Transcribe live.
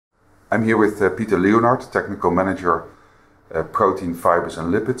I'm here with Peter Leonhardt, Technical Manager Protein, Fibers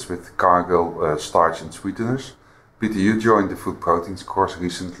and Lipids with Cargill Starch and Sweeteners. Peter, you joined the Food Proteins course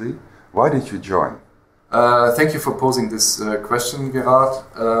recently. Why did you join? Thank you for posing this question, Gerard.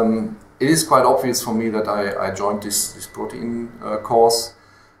 It is quite obvious for me that I joined this protein course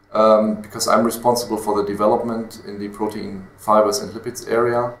because I'm responsible for the development in the protein, fibers and lipids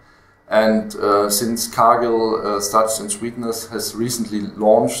area. And since Cargill Starches and Sweeteners has recently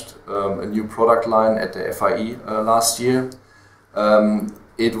launched a new product line at the FIE last year,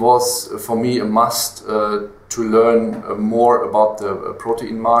 it was for me a must to learn more about the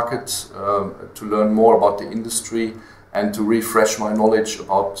protein market, to learn more about the industry, and to refresh my knowledge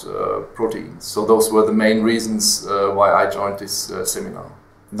about proteins. So those were the main reasons why I joined this seminar.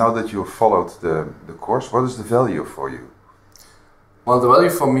 Now that you've followed the course, what is the value for you? Well, the value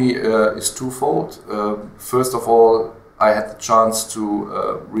for me is twofold. First of all, I had the chance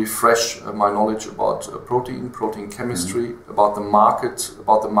to refresh my knowledge about protein chemistry, about the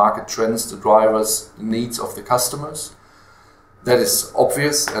market trends, the drivers, the needs of the customers. That is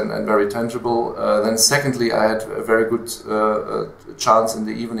obvious and very tangible. Then secondly, I had a very good chance in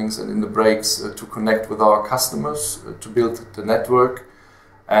the evenings and in the breaks to connect with our customers, to build the network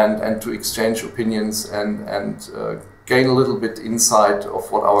and to exchange opinions and gain a little bit insight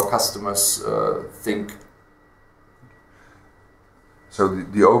of what our customers think. So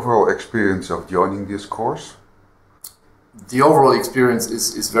the overall experience of joining this course? The overall experience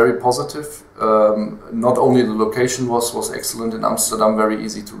is very positive. Not only the location was excellent in Amsterdam, very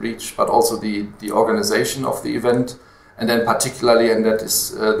easy to reach, but also the organization of the event. And then particularly, and that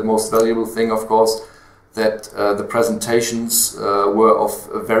is the most valuable thing, of course, that the presentations were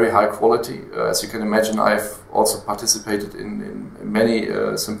of very high quality. As you can imagine, I've also participated in many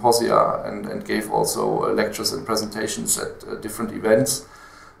symposia and gave also lectures and presentations at different events.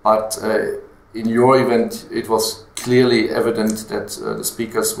 But in your event, it was clearly evident that the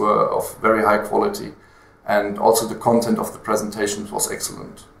speakers were of very high quality, and also the content of the presentations was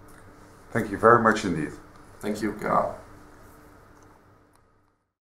excellent. Thank you very much indeed. Thank you, Gerard.